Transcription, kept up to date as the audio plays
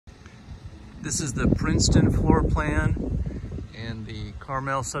This is the Princeton floor plan and the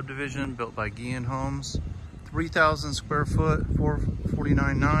Carmel subdivision built by Guillen Homes. 3,000 square foot,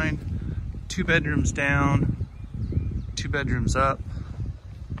 449.9, 2 bedrooms down, 2 bedrooms up.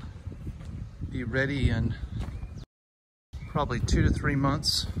 Be ready in probably 2 to 3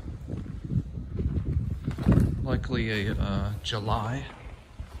 months. Likely a July,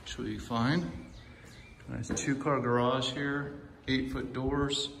 which will be fine. Nice 2-car garage here, 8-foot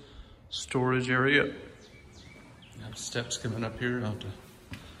doors, storage area. I have steps coming up here. I'll have to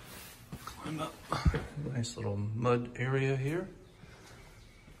climb up. Nice little mud area here.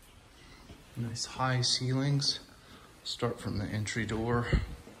 Nice high ceilings. Start from the entry door.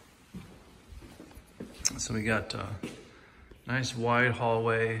 So we got a nice wide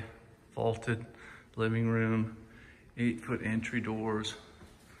hallway, vaulted living room, 8-foot entry doors,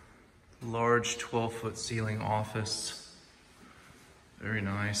 large 12-foot ceiling office. Very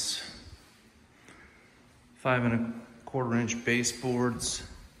nice. 5 1/4-inch baseboards.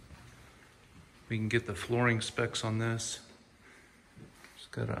 We can get the flooring specs on this. It's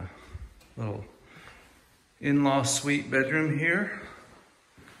got a little in-law suite bedroom here.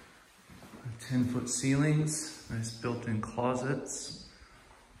 10-foot ceilings, nice built-in closets,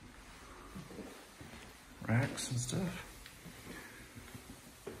 racks and stuff.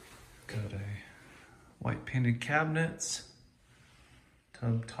 Got a white painted cabinets,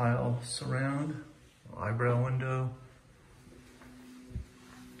 tub tile surround, eyebrow window,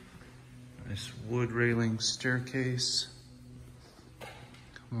 nice wood railing staircase.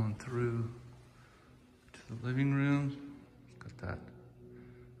 Come on through to the living room. Got that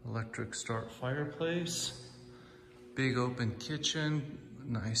electric start fireplace, big open kitchen,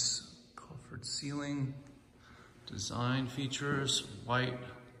 nice coffered ceiling, design features, white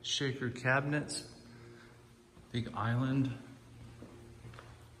shaker cabinets, big island,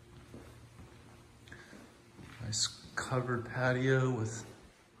 nice covered patio with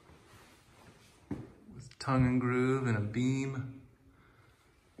tongue and groove and a beam.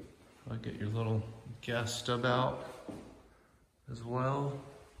 I'll get your little gas stub out as well.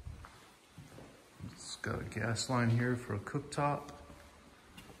 It's got a gas line here for a cooktop,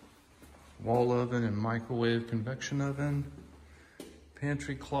 wall oven and microwave convection oven,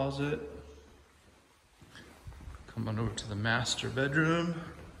 pantry closet. Come on over to the master bedroom.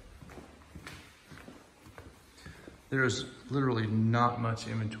 There's literally not much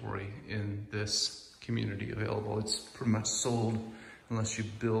inventory in this community available. It's pretty much sold unless you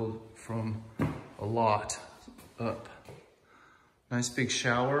build from a lot up. Nice big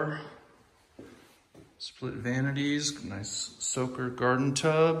shower, split vanities, nice soaker garden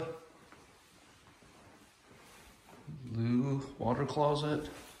tub, loo water closet,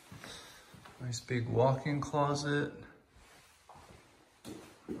 nice big walk-in closet.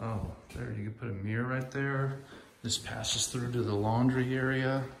 Oh, there, you can put a mirror right there. This passes through to the laundry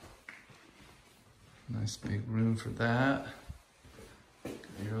area. Nice big room for that. Got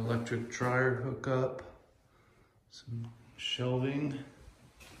your electric dryer hookup, some shelving.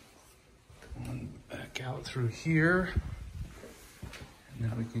 Come on back out through here. And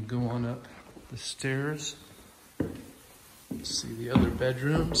now we can go on up the stairs. See the other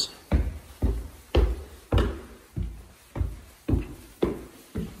bedrooms.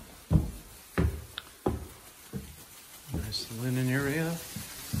 Nice linen area,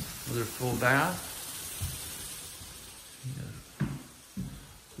 another full bath.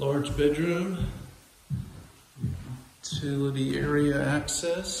 Large bedroom, utility area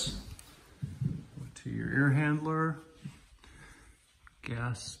access to your air handler,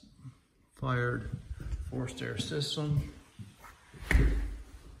 gas fired forced air system.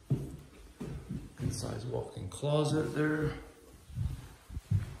 Good size walk-in closet there.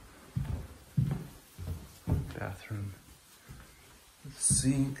 Bathroom with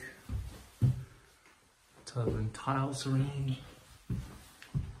sink, tub and tile surround.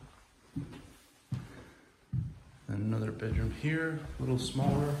 And another bedroom here, a little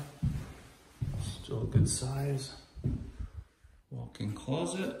smaller, still a good size. Walk-in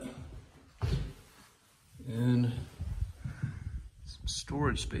closet. And some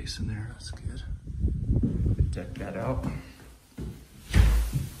storage space in there, that's good. Deck that out.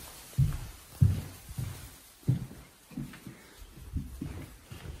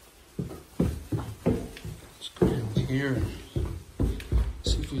 Let's go in here and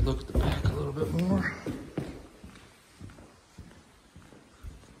see if we look at the back a little bit more.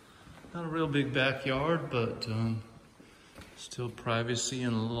 Not a real big backyard, but still privacy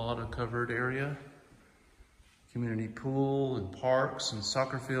and a lot of covered area. Community pool and parks and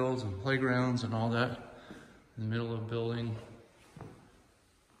soccer fields and playgrounds and all that in the middle of the building.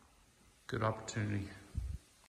 good opportunity.